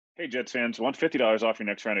Hey, Jets fans, want $50 off your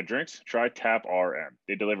next round of drinks? Try Tap RM.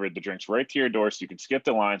 They deliver the drinks right to your door so you can skip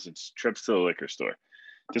the lines and trips to the liquor store.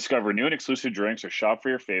 Discover new and exclusive drinks or shop for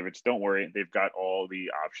your favorites. Don't worry, they've got all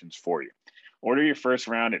the options for you. Order your first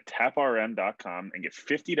round at taprm.com and get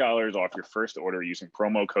 $50 off your first order using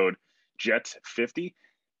promo code JETS50.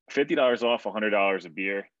 $50 off $100 of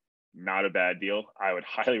beer. Not a bad deal. I would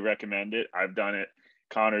highly recommend it. I've done it.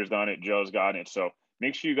 Connor's done it. Joe's gotten it. So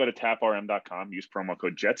make sure you go to taprm.com, use promo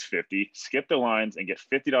code JETS50, skip the lines, and get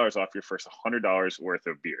 $50 off your first $100 worth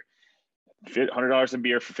of beer. $100 in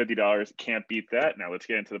beer for $50. Can't beat that. Now let's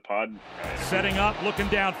get into the pod. Setting up, looking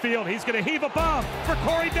downfield. He's going to heave a bomb for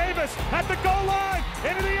Corey Davis at the goal line,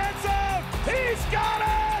 into the end zone. He's got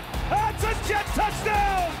it! That's a Jet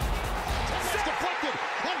touchdown! It's deflected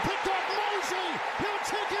and picked off Mosley. He'll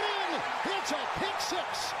take it in. It's a pick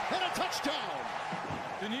six and a touchdown.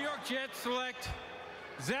 The New York Jets select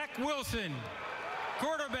Zach Wilson,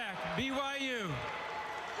 quarterback, BYU.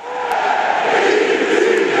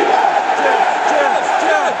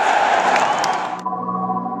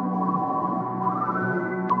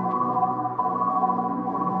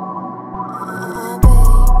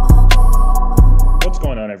 What's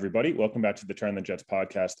going on, everybody? Welcome back to the Turn the Jets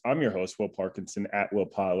podcast. I'm your host, Will Parkinson, at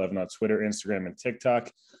WillPa11 on Twitter, Instagram, and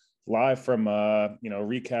TikTok. Live from,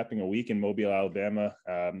 recapping a week in Mobile, Alabama.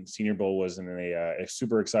 Senior Bowl was in a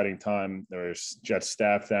super exciting time. There was Jets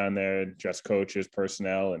staff down there, Jets coaches,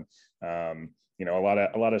 personnel, and a lot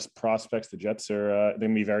of prospects. The Jets are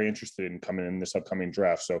going to be very interested in coming in this upcoming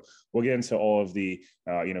draft. So we'll get into all of the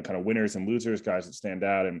kind of winners and losers, guys that stand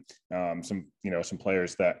out, and some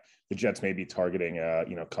players that the Jets may be targeting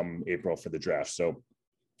come April for the draft. So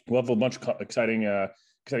we'll have a bunch of exciting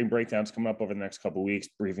breakdowns coming up over the next couple of weeks,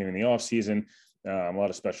 briefing in the off season. A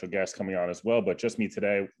lot of special guests coming on as well, but just me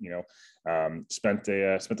today. Spent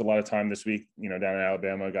a lot of time this week, down in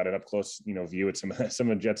Alabama. Got an up close, view at some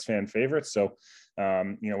of Jets fan favorites. So,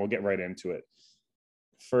 we'll get right into it.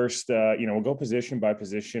 First, we'll go position by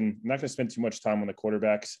position. I'm not going to spend too much time on the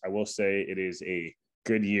quarterbacks. I will say it is a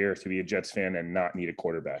good year to be a Jets fan and not need a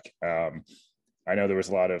quarterback. I know there was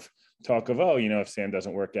a lot of talk of, if Sam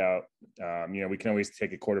doesn't work out, we can always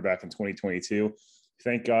take a quarterback in 2022.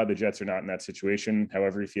 Thank God the Jets are not in that situation.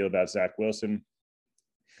 However you feel about Zach Wilson,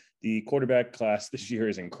 the quarterback class this year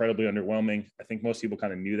is incredibly underwhelming. I think most people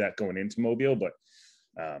kind of knew that going into Mobile, but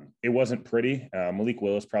it wasn't pretty. Malik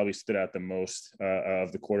Willis probably stood out the most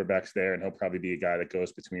of the quarterbacks there, and he'll probably be a guy that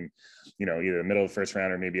goes between, either the middle of the first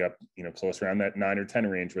round or maybe up, close around that 9 or 10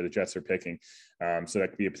 range where the Jets are picking. So that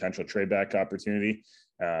could be a potential trade back opportunity.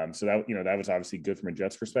 So that was obviously good from a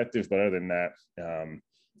Jets perspective. But other than that,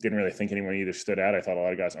 didn't really think anyone either stood out. I thought a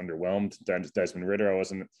lot of guys underwhelmed. Desmond Ridder, I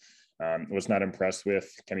was not impressed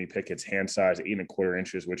with. Kenny Pickett's hand size, 8 1/4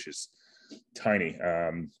 inches, which is tiny.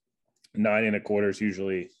 9 1/4 is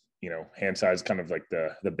usually, hand size kind of like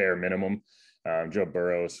the bare minimum. Joe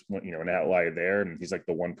Burrow's, an outlier there, and he's like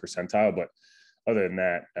the 1 percentile. But other than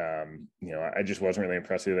that, I just wasn't really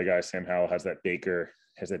impressed with the guy. Sam Howell has that Baker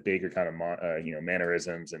kind of,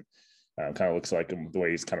 mannerisms, and kind of looks like him the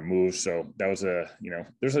way he's kind of moves. So that was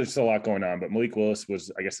there's just a lot going on. But Malik Willis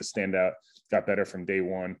was, I guess, the standout. Got better from day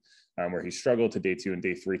one, where he struggled, to day 2 and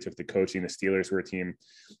day 3 took the coaching. The Steelers were a team,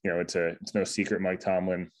 it's no secret Mike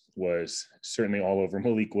Tomlin was certainly all over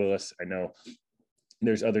Malik Willis. I know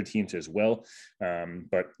there's other teams as well,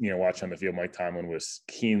 but watch on the field, Mike Tomlin was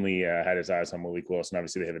keenly had his eyes on Malik Willis, and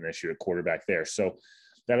obviously they have an issue at quarterback there. So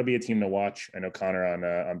that'll be a team to watch. I know Connor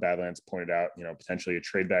on Badlands pointed out, potentially a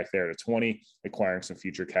trade back there to 20, acquiring some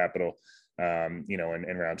future capital,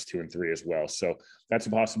 in rounds 2 and 3 as well. So that's a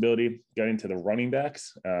possibility. Getting to the running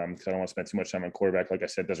backs, because I don't want to spend too much time on quarterback. Like I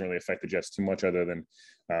said, doesn't really affect the Jets too much, other than,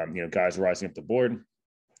 guys rising up the board.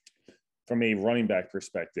 From a running back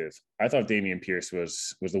perspective, I thought Dameon Pierce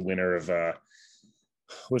was the winner of the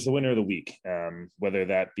week. Whether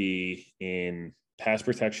that be in pass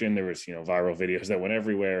protection, there was viral videos that went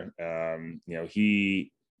everywhere.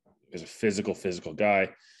 He is a physical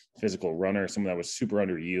guy, physical runner, someone that was super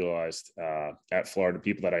underutilized at Florida.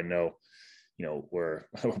 People that I know, were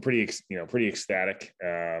pretty ecstatic.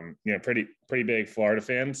 Pretty big Florida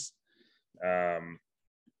fans.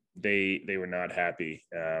 They were not happy.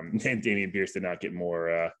 And Dameon Pierce did not get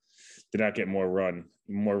more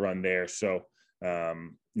run there. So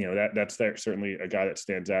that's certainly a guy that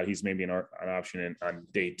stands out. He's maybe an option on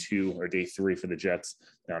day 2 or day 3 for the Jets,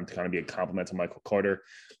 to kind of be a compliment to Michael Carter.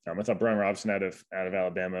 I thought Brian Robinson out of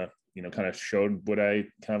Alabama, kind of showed what I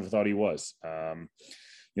kind of thought he was. A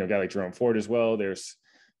guy like Jerome Ford as well. There's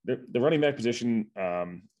the running back position,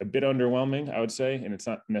 a bit underwhelming, I would say, and it's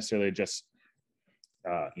not necessarily just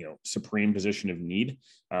supreme position of need.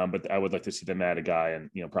 But I would like to see them add a guy and,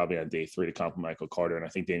 probably on day 3 to complement Michael Carter. And I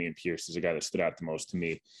think Dameon Pierce is a guy that stood out the most to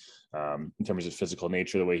me in terms of physical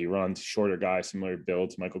nature, the way he runs, shorter guy, similar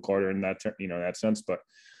build to Michael Carter in that, that sense. But,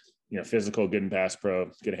 physical, good in pass pro,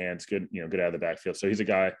 good hands, good, good out of the backfield. So he's a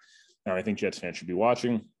guy I think Jets fans should be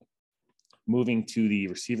watching. Moving to the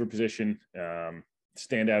receiver position,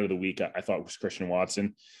 standout of the week, I thought was Christian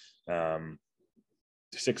Watson. 6'4",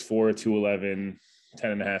 211,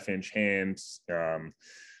 10.5-inch hands.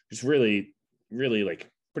 Just really, really like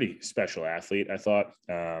pretty special athlete, I thought.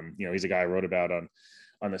 He's a guy I wrote about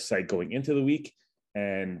on the site going into the week.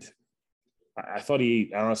 And I thought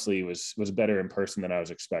he honestly was better in person than I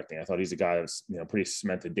was expecting. I thought he's a guy that's, pretty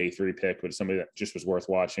cemented day 3 pick, but somebody that just was worth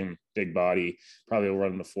watching. Big body, probably will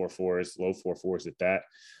run in the 4.4s, low 4.4s at that.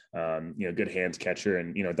 Good hands catcher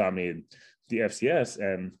and, dominated the FCS.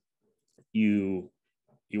 And you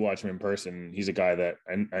watch him in person, he's a guy that,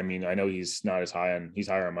 I know he's not as he's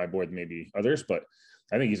higher on my board than maybe others, but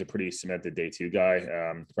I think he's a pretty cemented day 2 guy.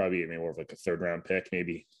 Probably maybe more of like a 3rd round pick,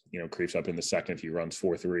 maybe, creeps up in the 2nd if he runs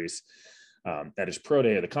 4.3s. At his pro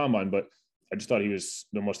day of the combine, but I just thought he was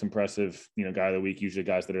the most impressive, guy of the week. Usually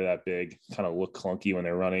guys that are that big kind of look clunky when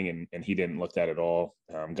they're running, and he didn't look that at all.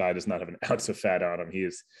 Guy does not have an ounce of fat on him. He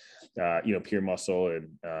is, pure muscle.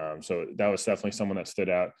 And so that was definitely someone that stood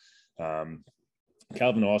out.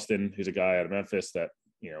 Calvin Austin, who's a guy out of Memphis that,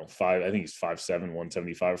 I think he's 5'7",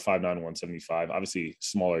 175, or 5'9", 175, obviously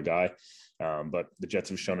smaller guy. But the Jets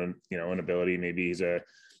have shown an ability. Maybe he's a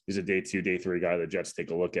day 2, day 3 guy the Jets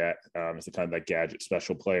take a look at as the kind of that gadget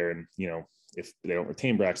special player. And, if they don't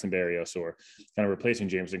retain Braxton Berrios or kind of replacing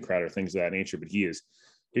Jameson Crowder, things of that nature, but his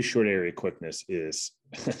short area quickness is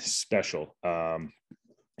special.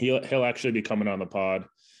 He'll actually be coming on the pod,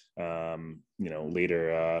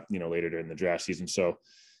 later during the draft season. So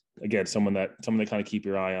again, someone that kind of keep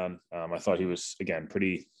your eye on. I thought he was, again,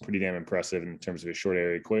 pretty damn impressive in terms of his short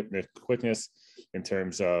area quickness, in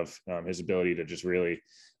terms of his ability to just really,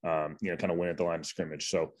 kind of win at the line of scrimmage.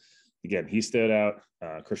 So again, he stood out.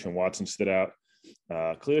 Christian Watson stood out.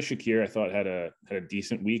 Khalil Shakir, I thought had a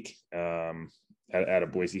decent week at a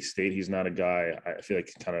Boise State. He's not a guy I feel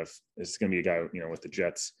like kind of is going to be a guy, with the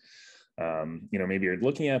Jets, maybe you're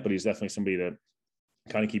looking at, but he's definitely somebody to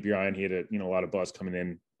kind of keep your eye on. He had a lot of buzz coming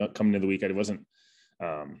into the week. I wasn't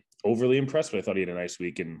overly impressed, but I thought he had a nice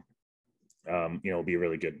week and, be a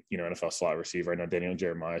really good, NFL slot receiver. I know Daniel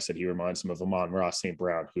Jeremiah said he reminds him of Amon-Ra St.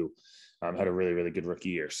 Brown, who had a really, really good rookie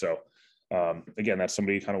year. So again, that's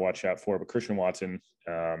somebody to kind of watch out for. But Christian Watson,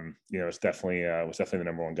 was definitely the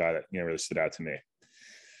number 1 guy that, really stood out to me.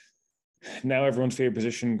 Now everyone's favorite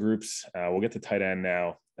position groups. We'll get to tight end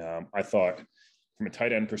now. I thought from a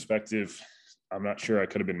tight end perspective, I'm not sure I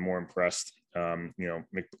could have been more impressed.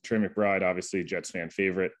 Trey McBride, obviously Jets fan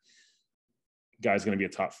favorite. Guy's going to be a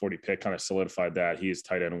top 40 pick, kind of solidified that. He is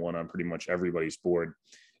tight end 1 on pretty much everybody's board.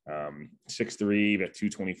 6'3", at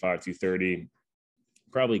 225, 230.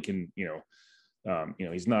 Probably can,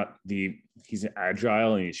 he's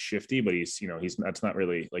agile and he's shifty, but that's not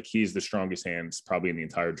really like he's the strongest hands probably in the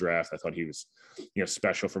entire draft. I thought he was,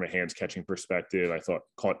 special from a hands catching perspective. I thought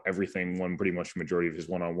caught everything, won pretty much the majority of his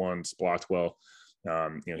one-on-ones, blocked well.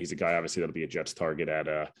 He's a guy obviously that'll be a Jets target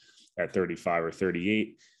at 35 or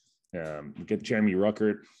 38. Get Jeremy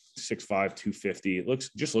Ruckert, 6'5", 250. Looks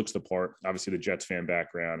the part. Obviously the Jets fan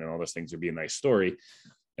background and all those things would be a nice story.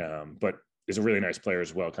 But is a really nice player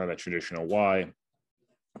as well, kind of that traditional Y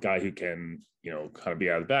guy who can, kind of be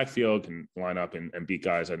out of the backfield, can line up and beat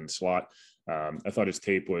guys in the slot. I thought his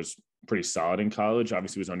tape was pretty solid in college.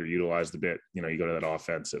 Obviously was underutilized a bit. You go to that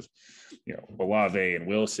offensive, Olave and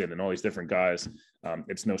Wilson and all these different guys.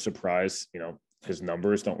 It's no surprise, his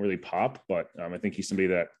numbers don't really pop, but I think he's somebody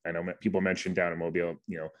that I know people mentioned down in Mobile,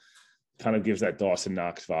 kind of gives that Dawson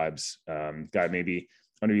Knox vibes. Guy maybe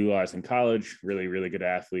underutilized in college, really, really good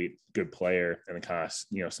athlete, good player, and then kind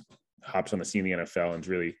of, hops on the scene in the NFL and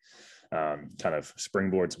really kind of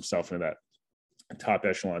springboards himself into that top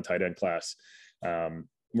echelon tight end class.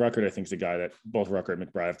 Ruckert, I think, is a guy that both Ruckert and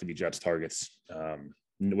McBride have to be Jets targets.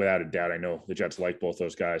 Without a doubt, I know the Jets like both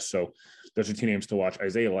those guys. So those are 2 names to watch.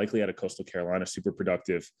 Isaiah Likely out of Coastal Carolina, super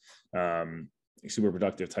productive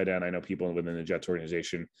tight end. I know people within the Jets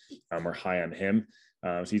organization are high on him.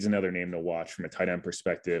 So he's another name to watch from a tight end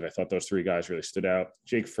perspective. I thought those 3 guys really stood out.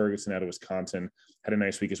 Jake Ferguson out of Wisconsin had a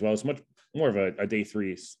nice week as well. It's much more of a day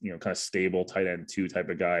 3, kind of stable tight end 2 type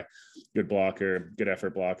of guy. Good blocker, good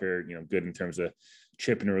effort blocker, good in terms of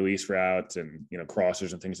chip and release routes and,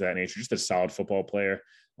 crossers and things of that nature. Just a solid football player.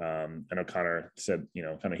 I know Connor said, he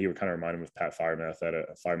would kind of remind him of Pat Freiermuth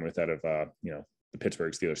out of, the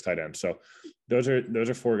Pittsburgh Steelers tight end. So those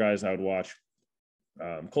are four guys I would watch.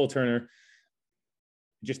 Cole Turner,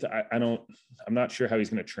 I'm not sure how he's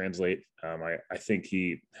going to translate. I think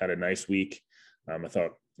he had a nice week. I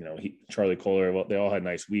thought, Charlie Kolar, well, they all had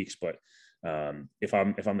nice weeks, but if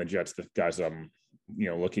I'm the Jets, the guys that I'm,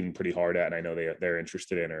 looking pretty hard at, and I know they're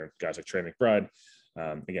interested in, are guys like Trey McBride,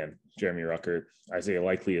 again, Jeremy Ruckert, Isaiah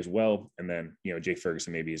Likely as well. And then, Jake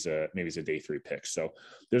Ferguson, maybe he's a day 3 pick. So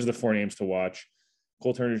those are the 4 names to watch.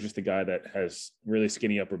 Cole Turner is just a guy that has really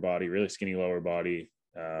skinny upper body, really skinny lower body,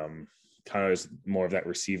 kind of is more of that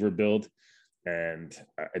receiver build. And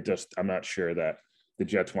I'm not sure that the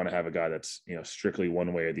Jets want to have a guy that's, strictly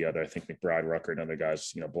one way or the other. I think McBride, Ruckert, and other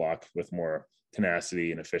guys, block with more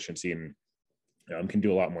tenacity and efficiency, and can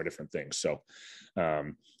do a lot more different things. So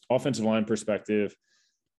offensive line perspective,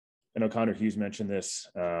 I know Connor Hughes mentioned this,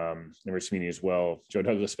 and Rich Sweeney as well. Joe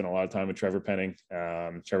Douglas spent a lot of time with Trevor Penning.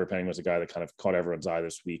 Trevor Penning was a guy that kind of caught everyone's eye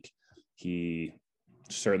this week. He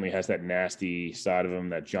certainly has that nasty side of him,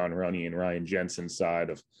 that John Runny and Ryan Jensen side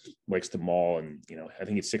of likes to maul. And, I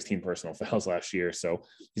think it's 16 personal fouls last year. So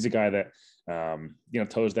he's a guy that,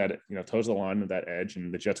 toes the line of that edge,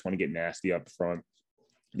 and the Jets want to get nasty up front.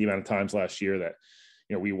 The amount of times last year that,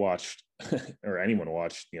 we watched or anyone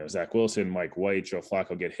watched, Zach Wilson, Mike White, Joe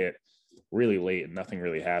Flacco get hit really late and nothing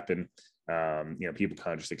really happened. People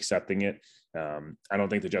kind of just accepting it. I don't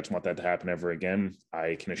think the Jets want that to happen ever again.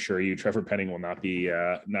 I can assure you, Trevor Penning will not be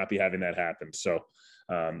having that happen. So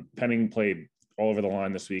Penning played all over the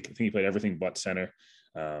line this week. I think he played everything but center.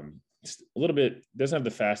 Just a little bit, doesn't have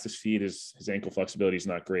the fastest feet. His ankle flexibility is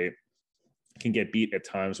not great. Can get beat at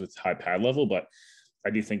times with high pad level, but I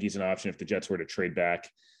do think he's an option if the Jets were to trade back,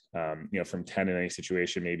 from 10 in any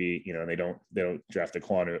situation, maybe, and they don't draft a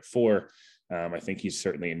corner at 4. I think he's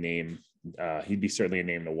certainly a name. He'd be certainly a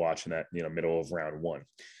name to watch in that, middle of round 1.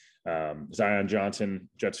 Zion Johnson,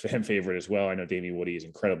 Jets fan favorite as well. I know Davey Woody is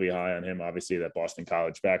incredibly high on him. Obviously that Boston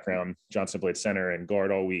College background. Johnson played center and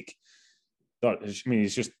guard all week.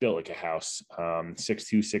 He's just built like a house. 6'2",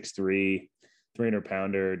 6'3",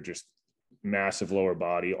 300-pounder, just massive lower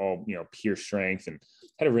body, all, pure strength, and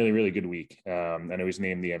had a really, really good week. I know he's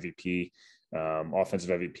named the MVP, offensive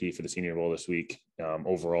MVP for the Senior Bowl this week,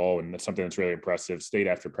 overall. And that's something that's really impressive. Stayed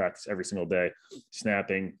after practice every single day,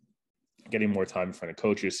 snapping, getting more time in front of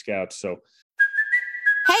coaches, scouts. So,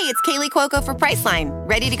 Hey, it's Kaylee Cuoco for Priceline.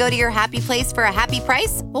 Ready to go to your happy place for a happy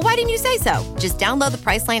price? Well, why didn't you say so? Just download the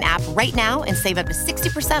Priceline app right now and save up to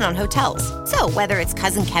 60% on hotels. So whether it's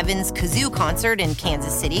Cousin Kevin's Kazoo Concert in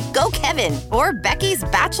Kansas City, go Kevin, or Becky's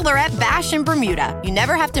Bachelorette Bash in Bermuda, you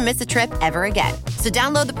never have to miss a trip ever again. So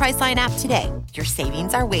download the Priceline app today. Your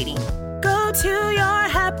savings are waiting. Go to your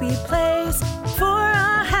happy place for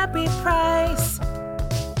a happy price.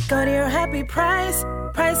 Go to your happy price,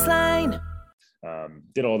 Priceline.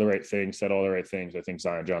 Did all the right things, said all the right things. I think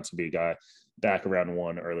Zion Johnson will be a guy back around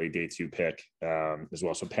 1, early day 2 pick as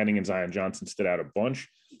well. So Penning and Zion Johnson stood out a bunch.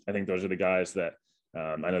 I think those are the guys that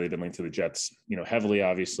I know they've been linked to the Jets, heavily,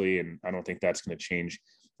 obviously, and I don't think that's going to change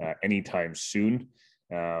anytime soon.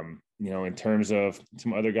 In terms of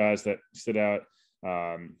some other guys that stood out,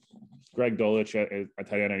 Greg Dulcich at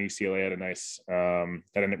tight end on UCLA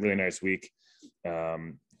had a really nice week.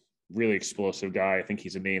 Really explosive guy. I think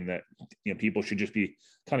he's a name that people should just be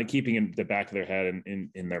kind of keeping in the back of their head and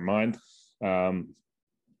in their mind. Kennard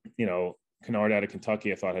out of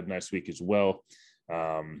Kentucky, I thought had a nice week as well.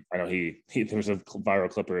 I know there was a viral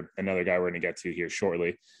clip of another guy we're going to get to here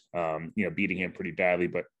shortly, beating him pretty badly,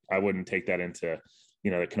 but I wouldn't take that into,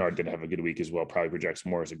 that Kennard did have a good week as well. Probably projects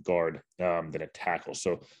more as a guard than a tackle.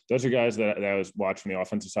 So those are guys that I was watching the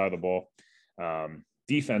offensive side of the ball.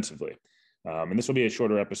 Defensively, and this will be a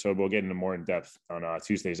shorter episode. We'll get into more in depth on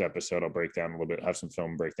Tuesday's episode. I'll break down a little bit, have some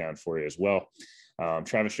film breakdown for you as well.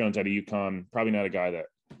 Travis Jones out of UConn, probably not a guy that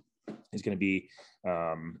is going to be,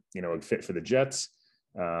 a fit for the Jets.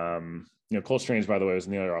 Cole Strange, by the way, was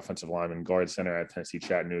the other offensive lineman, guard center at Tennessee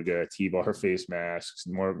Chattanooga, T-bar, face masks,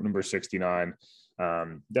 more number 69.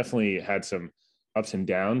 Definitely had some ups and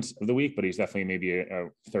downs of the week, but he's definitely maybe a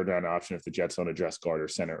third round option if the Jets don't address guard or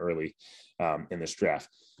center early in this draft.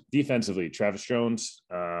 Defensively, Travis Jones,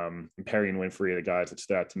 and Perry and Winfrey are the guys that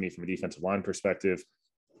stood out to me from a defensive line perspective.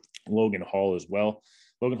 Logan Hall as well.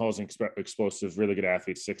 Logan Hall is an explosive, really good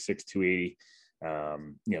athlete, 6'6", 280.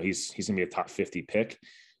 He's going to be a top 50 pick.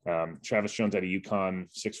 Travis Jones out of UConn,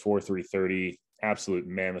 6'4", 330, absolute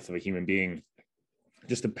mammoth of a human being.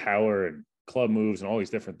 Just the power and club moves and all these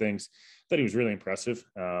different things. I thought he was really impressive.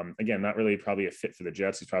 Again, not really probably a fit for the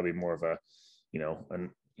Jets. He's probably more of a,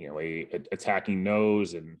 a attacking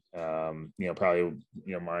nose and, probably,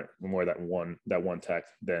 more that one tech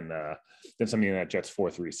than something in that Jets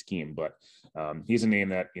 4-3 scheme. But he's a name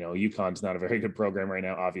that, UConn's not a very good program right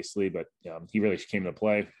now, obviously, but he really came to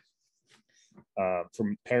play.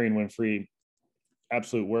 From Perry and Winfrey,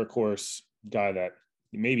 absolute workhorse guy that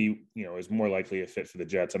maybe, is more likely a fit for the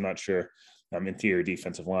Jets. I'm not sure. Interior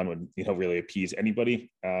defensive line would, really appease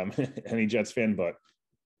anybody, any Jets fan, but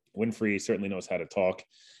Winfrey certainly knows how to talk,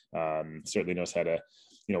 certainly knows how to,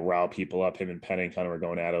 rile people up. Him and Penning kind of were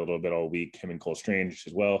going at it a little bit all week, him and Cole Strange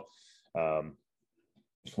as well.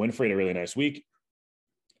 Winfrey had a really nice week.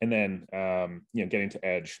 And then, getting to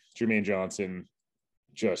edge, Jermaine Johnson,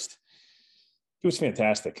 he was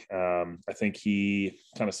fantastic. I think he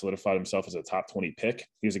kind of solidified himself as a top 20 pick.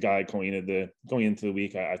 He was a guy going into the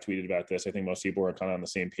week. I tweeted about this. I think most people are kind of on the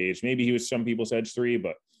same page. Maybe he was some people's edge 3,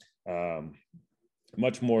 but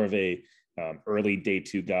much more of a early day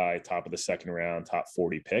 2 guy, top of the second round, top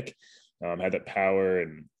 40 pick. Had that power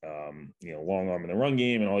and, long arm in the run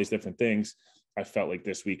game and all these different things. I felt like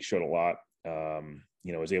this week showed a lot.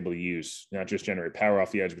 Was able to use, not just generate power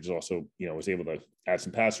off the edge, but also, was able to add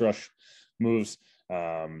some pass rush moves.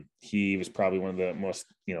 He was probably one of the most,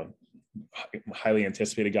 highly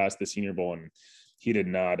anticipated guys at the Senior Bowl, and he did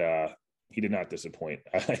not disappoint.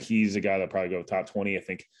 He's a guy that probably go top 20. I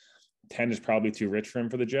think 10 is probably too rich for him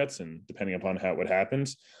for the Jets, and depending upon what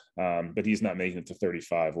happens, but he's not making it to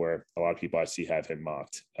 35, where a lot of people I see have him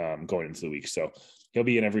mocked going into the week. So he'll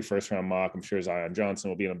be in every first round mock. I'm sure Zion Johnson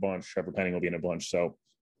will be in a bunch. Trevor Penning will be in a bunch. So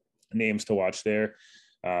names to watch there.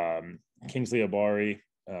 Kingsley Abari,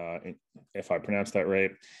 if I pronounced that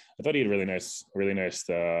right. I thought he had a really nice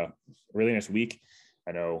week.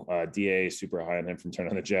 I know DA is super high on him from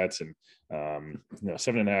turning on the Jets, and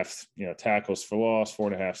 7.5 tackles for loss,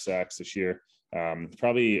 4.5 sacks this year.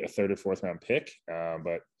 Probably a 3rd or 4th round pick,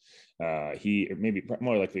 but he maybe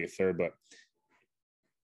more likely a 3rd. But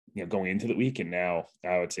going into the week, and now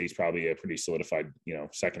I would say he's probably a pretty solidified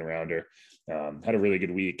 2nd rounder. Had a really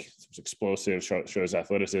good week. It was explosive, shows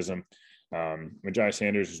athleticism. Majai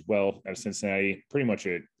Sanders as well out of Cincinnati, pretty much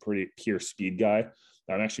a pretty pure speed guy.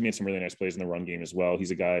 Actually made some really nice plays in the run game as well.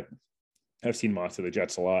 He's a guy I've seen mocked to the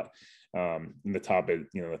Jets a lot in the top of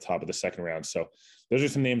the 2nd round. So those are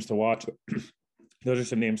some names to watch. That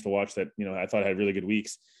I thought had really good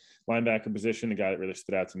weeks. Linebacker position, a guy that really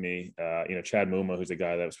stood out to me. Chad Muma, who's a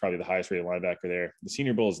guy that was probably the highest rated linebacker there. The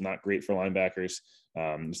Senior Bowl is not great for linebackers.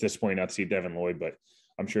 It's disappointing not to see Devin Lloyd, but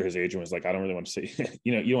I'm sure his agent was like, I don't really want to see,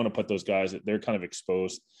 you don't want to put those guys, they're kind of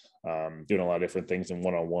exposed, doing a lot of different things in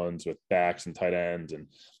one-on-ones with backs and tight ends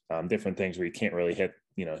and different things where you can't really hit,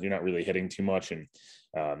 you're not really hitting too much. And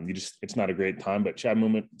it's not a great time, but Chad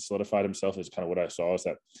Muma solidified himself as kind of what I saw is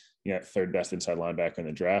that, 3rd best inside linebacker in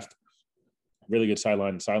the draft, really good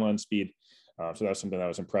sideline speed. So that was something that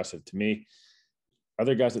was impressive to me.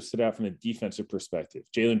 Other guys that stood out from a defensive perspective,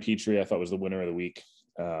 Jalen Petrie, I thought was the winner of the week.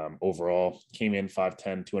 Overall, came in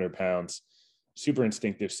 5'10", 200 pounds, super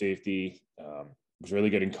instinctive safety, was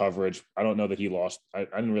really good in coverage. I don't know that he lost. I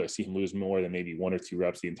didn't really see him lose more than maybe 1 or 2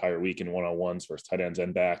 reps the entire week in one-on-ones versus tight ends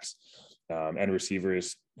and backs and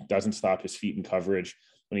receivers. Doesn't stop his feet in coverage.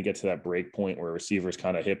 When he gets to that break point where receivers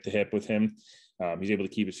kind of hip to hip with him, he's able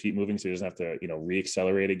to keep his feet moving so he doesn't have to,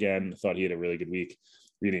 re-accelerate again. I thought he had a really good week.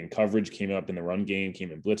 Reading coverage, came up in the run game,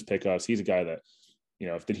 came in blitz pickups. He's a guy that,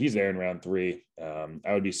 if he's there in round 3,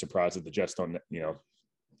 I would be surprised if the Jets don't,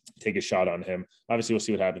 take a shot on him. Obviously, we'll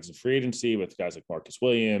see what happens in free agency with guys like Marcus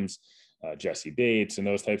Williams, Jesse Bates, and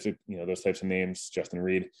those types of names, Justin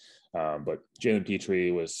Reed. But Jalen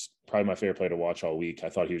Petrie was probably my favorite player to watch all week. I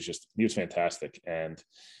thought he was fantastic. And,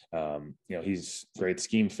 he's great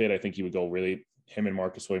scheme fit. I think he would go really, him and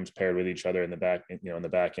Marcus Williams paired with each other in the back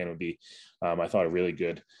end would be, I thought a really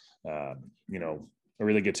good, a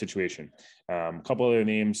really good situation. A couple other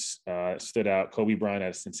names stood out. Kobe Bryant out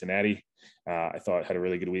of Cincinnati. I thought had a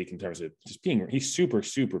really good week in terms of just he's super,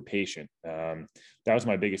 super patient. That was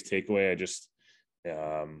my biggest takeaway. I just,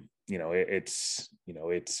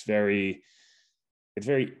 it's very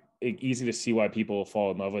easy to see why people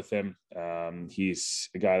fall in love with him. He's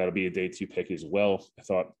a guy that'll be a day 2 pick as well. I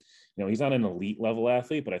thought, he's not an elite level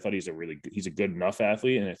athlete, but I thought he's a good enough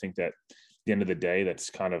athlete. And I think that at the end of the day, that's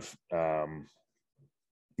kind of, at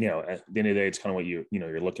the end of the day, it's kind of what you're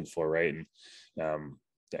looking for. Right. And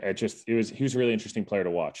he was a really interesting player to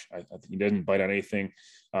watch. I think he doesn't bite on anything.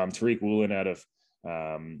 Tariq Woolen out of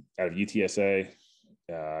UTSA,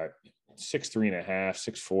 6'3.5",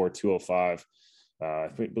 6'4", 205. I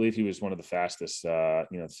believe he was one of the fastest, he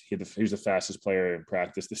was the fastest player in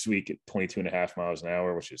practice this week at 22.5 miles an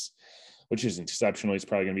hour, which is which is exceptional. He's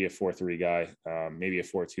probably going to be a 4.3 guy, maybe a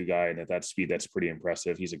 4.2 guy. And at that speed, that's pretty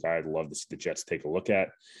impressive. He's a guy I'd love to see the Jets take a look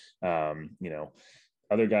at.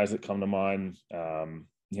 Other guys that come to mind,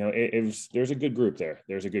 there's a good group there.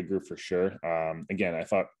 There's a good group for sure. Again, I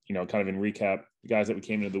thought, kind of in recap, the guys that we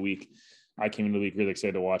came into the week, I came into the week really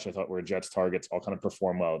excited to watch. I thought were Jets targets, all kind of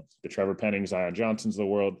perform well. The Trevor Penning, Zion Johnsons of the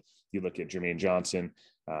world. You look at Jermaine Johnson,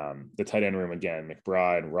 the tight end room again,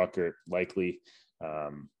 McBride, Ruckert, Likely.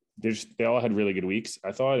 They all had really good weeks,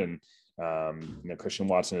 I thought, and Christian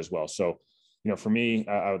Watson as well. So, for me,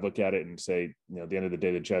 I would look at it and say, at the end of the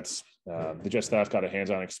day, the Jets staff got a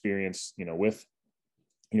hands-on experience,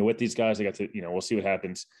 with these guys. They got to, we'll see what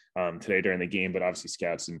happens today during the game, but obviously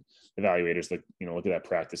scouts and evaluators look at that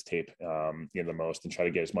practice tape, the most and try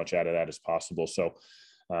to get as much out of that as possible. So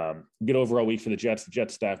good overall week for the Jets. The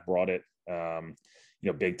Jets staff brought it,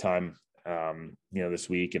 big time, this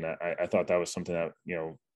week. And I thought that was something that,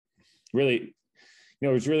 really, it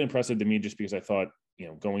was really impressive to me just because I thought,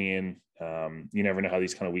 going in, you never know how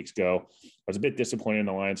these kind of weeks go. I was a bit disappointed in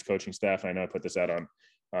the Lions coaching staff. And I know I put this out on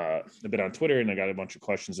a bit on Twitter, and I got a bunch of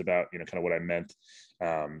questions about, kind of what I meant.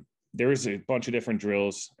 There was a bunch of different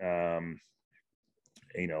drills. Mike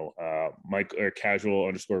or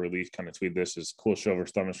casual_release kind of tweeted this as cool show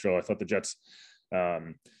versus dumbest drill. I thought the Jets,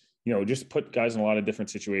 just put guys in a lot of different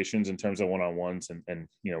situations in terms of one-on-ones and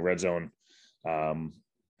red zone,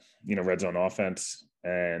 red zone offense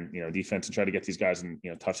and, defense, and try to get these guys in,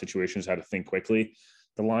 tough situations, how to think quickly.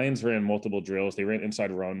 The Lions ran multiple drills. They ran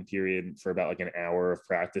inside run period for about like an hour of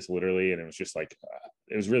practice, literally. And it was just like,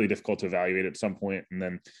 it was really difficult to evaluate at some point. And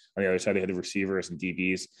then on the other side, they had the receivers and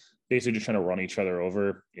DBs basically just trying to run each other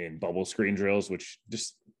over in bubble screen drills, which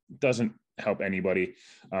just doesn't help anybody.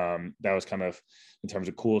 That was kind of in terms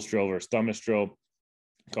of coolest drill versus dumbest drill.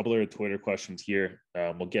 A couple of Twitter questions here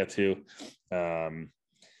we'll get to.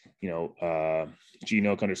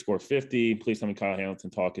 Gnoke_50. Please tell me Kyle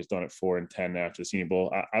Hamilton talk is done at 4 and 10 after the Senior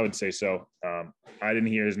Bowl. I would say so. I didn't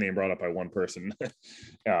hear his name brought up by one person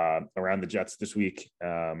around the Jets this week.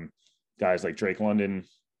 Guys like Drake London,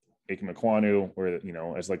 Ikem Ekwonu, or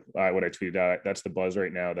as like what I tweeted out, that's the buzz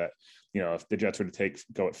right now. That if the Jets were to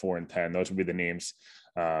go at 4 and 10, those would be the names.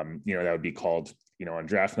 That would be called on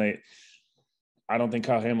draft night. I don't think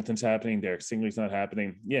Kyle Hamilton's happening. Derek Stingley's not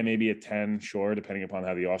happening. Yeah, maybe a 10, sure, depending upon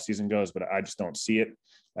how the offseason goes, but I just don't see it.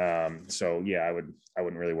 So yeah, I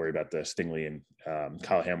wouldn't really worry about the Stingley and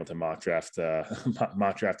Kyle Hamilton mock draft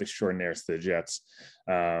extraordinaires to the Jets.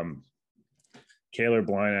 Kaylor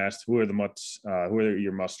Blind asked, who are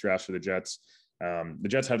your must drafts for the Jets? The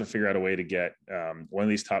Jets have to figure out a way to get one of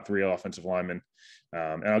these top 3 offensive linemen.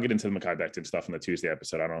 And I'll get into the Mekhi Becton stuff in the Tuesday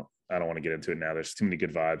episode. I don't want to get into it now. There's too many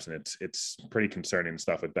good vibes, and it's pretty concerning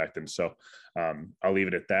stuff with Becton. So I'll leave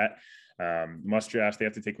it at that. Must draft. They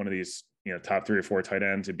have to take one of these, top 3 or 4 tight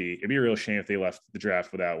ends. It'd be a real shame if they left the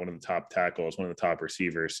draft without one of the top tackles, one of the top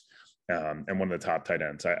receivers, and one of the top tight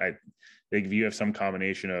ends. I think if you have some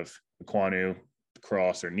combination of Ekwonu,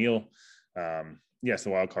 Cross, or Neal, yes, the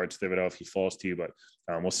wild card's Thibodeau if he falls to you, but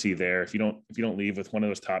we'll see there. If you don't leave with one of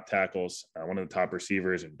those top tackles, one of the top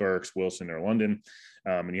receivers in Burks, Wilson, or London,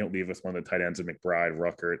 and you don't leave with one of the tight ends of McBride,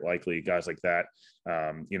 Ruckert, Likely, guys like that,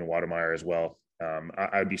 Watermeyer as well.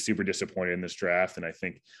 I'd be super disappointed in this draft, and I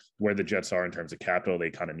think where the Jets are in terms of capital,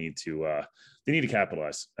 they kind of need to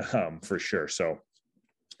capitalize for sure. So.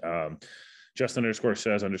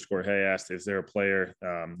 Justin_says_hey asked, is there a player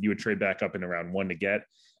you would trade back up in round 1 to get?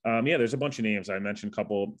 Yeah, there's a bunch of names. I mentioned a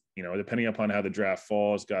couple, depending upon how the draft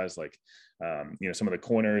falls, guys like, some of the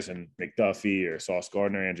corners and McDuffie or Sauce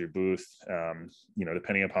Gardner, Andrew Booth,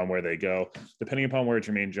 depending upon where they go, depending upon where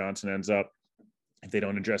Jermaine Johnson ends up. If they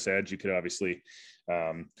don't address edge, you could obviously,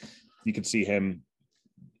 you could see him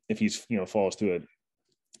if he's, falls to a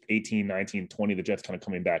 18, 19, 20, the Jets kind of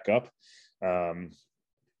coming back up.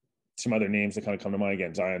 Some other names that kind of come to mind,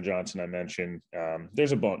 again, Zion Johnson, I mentioned.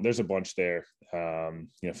 There's a bunch there,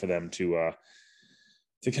 for them to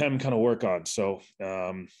kind of work on. So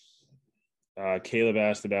Caleb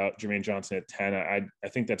asked about Jermaine Johnson at 10. I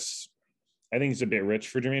think it's a bit rich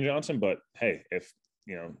for Jermaine Johnson, but hey, if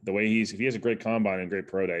the way if he has a great combine and great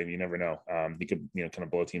pro day, you never know. He could kind of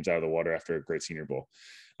blow teams out of the water after a great Senior Bowl.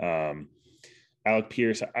 Alec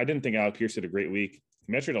Pierce, I didn't think Alec Pierce had a great week.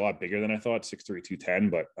 He measured a lot bigger than I thought, 6'3", 210,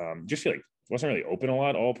 but just feel like wasn't really open a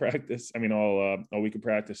lot all practice. I mean, all week of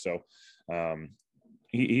practice. So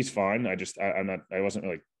he's fine. I wasn't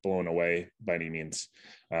really blown away by any means,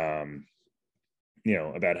 about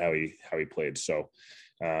how he played. So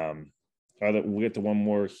we'll get to one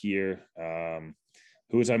more here.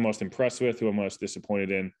 Who was I most impressed with? Who I'm most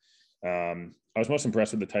disappointed in? I was most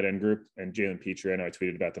impressed with the tight end group and Jalen Petrie. I know I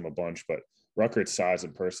tweeted about them a bunch, but Ruckert's size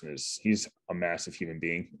in person he's a massive human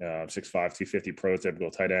being. 6'5", 250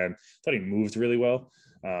 prototypical tight end. Thought he moved really well.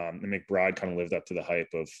 And McBride kind of lived up to the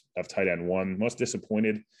hype of tight end one. Most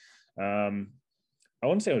disappointed. I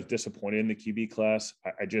wouldn't say I was disappointed in the QB class.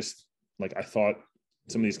 I thought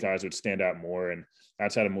some of these guys would stand out more. And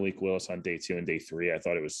outside of Malik Willis on day 2 and day 3, I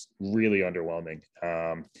thought it was really underwhelming.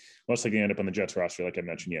 Most likely end up on the Jets roster, like I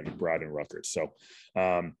mentioned, McBride and Ruckert. So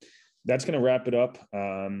that's going to wrap it up.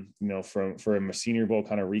 From a Senior Bowl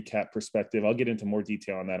kind of recap perspective, I'll get into more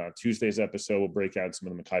detail on that on Tuesday's episode. We'll break out some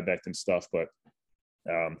of the Mekhi Becton stuff, but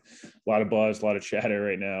a lot of buzz, a lot of chatter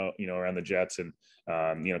right now, around the Jets and,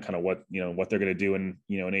 kind of what they're going to do in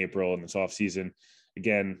April and this off season.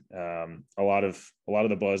 Again, a lot of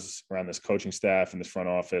the buzz around this coaching staff and this front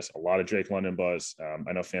office, a lot of Drake London buzz.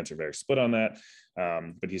 I know fans are very split on that,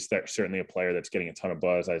 but he's certainly a player that's getting a ton of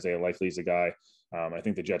buzz. Isaiah Likely is a guy. I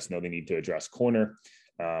think the Jets know they need to address corner.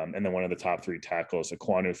 And then one of the top 3 tackles,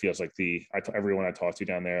 Ekwonu feels like everyone I talked to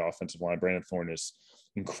down there, offensive line, Brandon Thorne is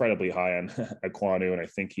incredibly high on Ekwonu. And I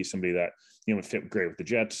think he's somebody that, would fit great with the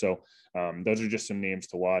Jets. So those are just some names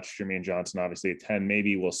to watch. Jermaine Johnson, obviously at 10,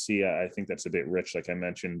 maybe we'll see. I think that's a bit rich, like I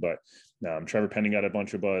mentioned, but Trevor Penning got a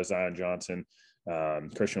bunch of buzz, Zion Johnson,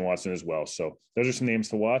 Christian Watson as well. So those are some names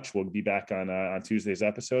to watch. We'll be back on Tuesday's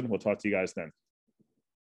episode. We'll talk to you guys then.